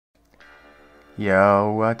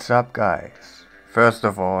Yo, what's up guys? First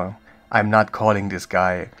of all, I'm not calling this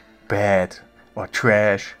guy bad or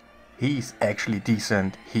trash. He's actually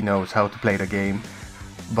decent, he knows how to play the game.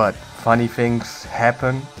 But funny things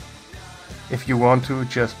happen. If you want to,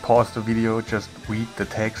 just pause the video, just read the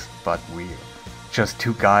text, but we're just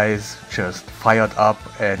two guys just fired up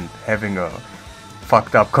and having a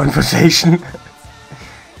fucked up conversation.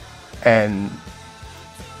 And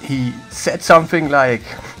he said something like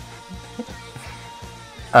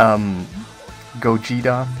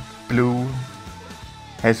Gogeta, blue,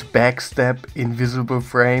 has backstep invisible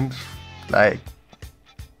frames. Like,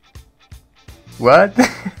 what?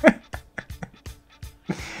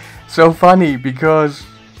 So funny because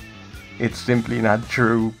it's simply not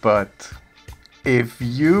true, but if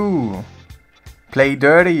you play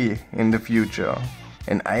dirty in the future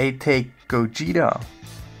and I take Gogeta,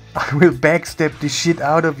 I will backstep the shit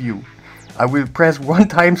out of you. I will press one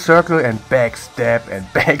time circle and backstab and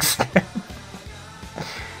backstab.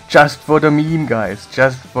 Just for the meme, guys,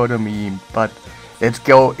 just for the meme. But let's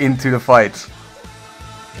go into the fights.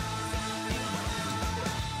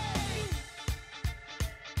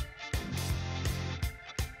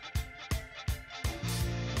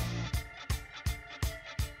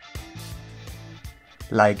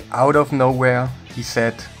 Like out of nowhere, he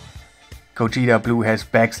said Gogeta Blue has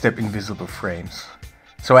backstep invisible frames.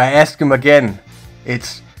 So I asked him again,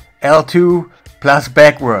 it's L2 plus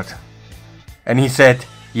backward. And he said,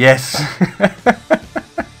 yes.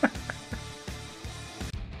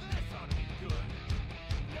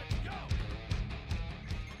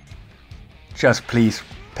 Just please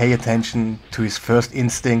pay attention to his first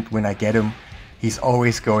instinct when I get him. He's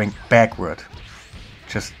always going backward.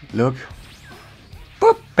 Just look.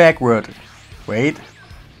 Boop, backward. Wait.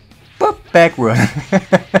 Boop, backward.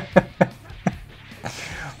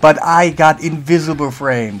 But I got invisible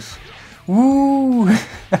frames. Woo!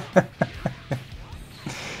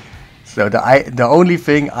 So the only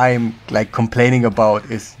thing I'm like complaining about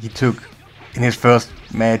is he took in his first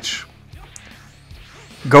match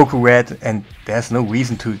Goku Red, and there's no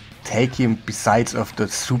reason to take him besides of the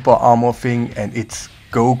super armor thing, and it's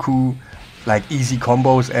Goku, like easy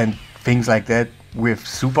combos and things like that with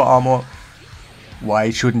super armor. Why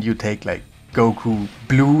shouldn't you take like Goku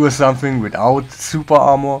Blue or something without super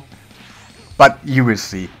armor? But you will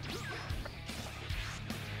see.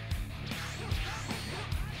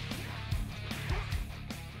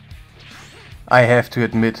 I have to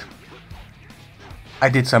admit, I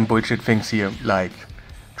did some bullshit things here, like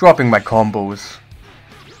dropping my combos,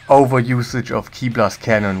 over usage of Ki Blast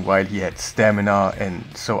Cannon while he had stamina, and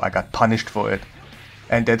so I got punished for it.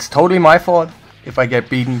 And that's totally my fault. If I get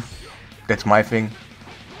beaten, that's my thing.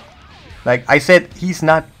 Like I said, he's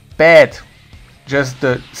not bad. Just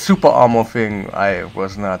the super armor thing, I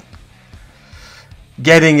was not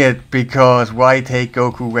getting it, because why take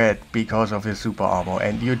Goku Red because of his super armor?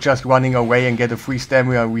 And you're just running away and get a free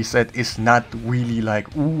stamina reset is not really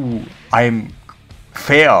like, ooh, I'm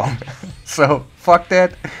fair. So fuck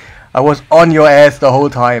that. I was on your ass the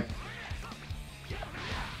whole time.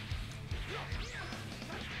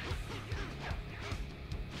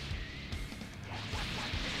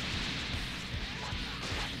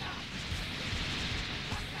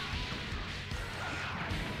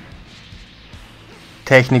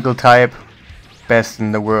 Technical type, best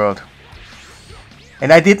in the world.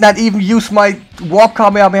 And I did not even use my Warp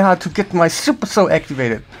Kamehameha to get my Super Soul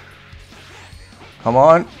activated. Come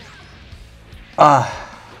on.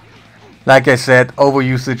 Like I said,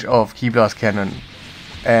 overusage of Ki Blast Cannon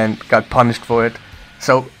and got punished for it.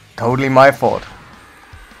 So, totally my fault.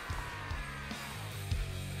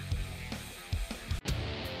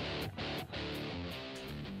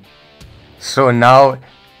 So now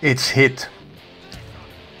it's hit.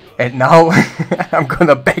 And now I'm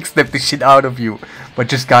gonna backstep the shit out of you. But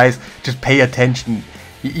just guys, just pay attention.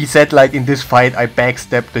 He said like in this fight I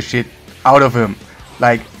backstepped the shit out of him.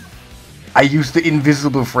 Like I used the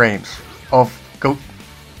invisible frames of Go.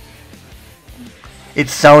 It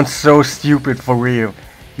sounds so stupid for real.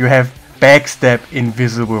 You have backstep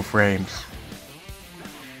invisible frames.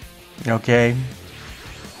 Okay.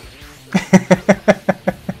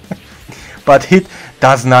 But Hit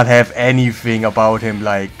does not have anything about him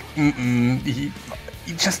like he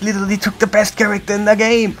just literally took the best character in the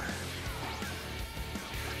game.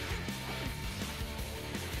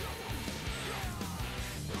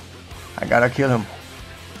 I gotta kill him.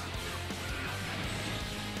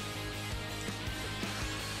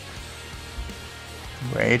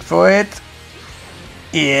 Wait for it.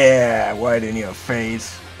 Yeah, right in your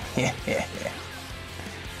face.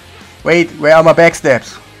 Wait, where are my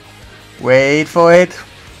backsteps? Wait for it.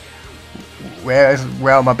 Where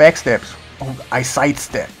are my backsteps? Oh, I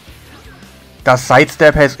sidestep. Does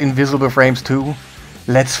sidestep has invisible frames too?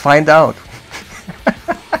 Let's find out.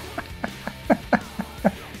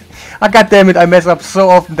 Ah, goddammit, I mess up so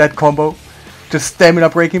often that combo. Just stamina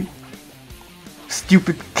break him.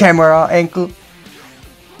 Stupid camera ankle.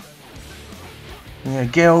 Yeah,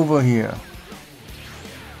 get over here.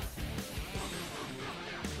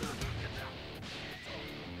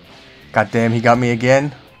 Goddamn, he got me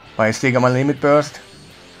again. By a stick on my limit burst.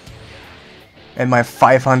 And my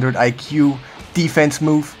 500 IQ defense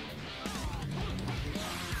move.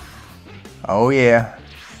 Oh yeah.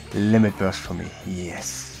 Limit burst for me.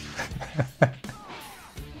 Yes.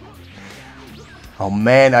 Oh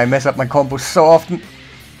man, I mess up my combos so often.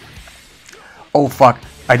 Oh fuck.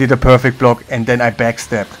 I did a perfect block and then I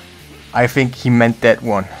backstepped. I think he meant that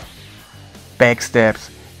one.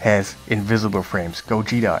 Backsteps has invisible frames.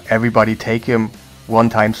 Gogeta, everybody take him, one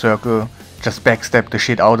time circle, just backstep the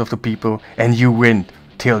shit out of the people and you win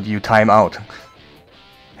till you time out.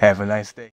 Have a nice day.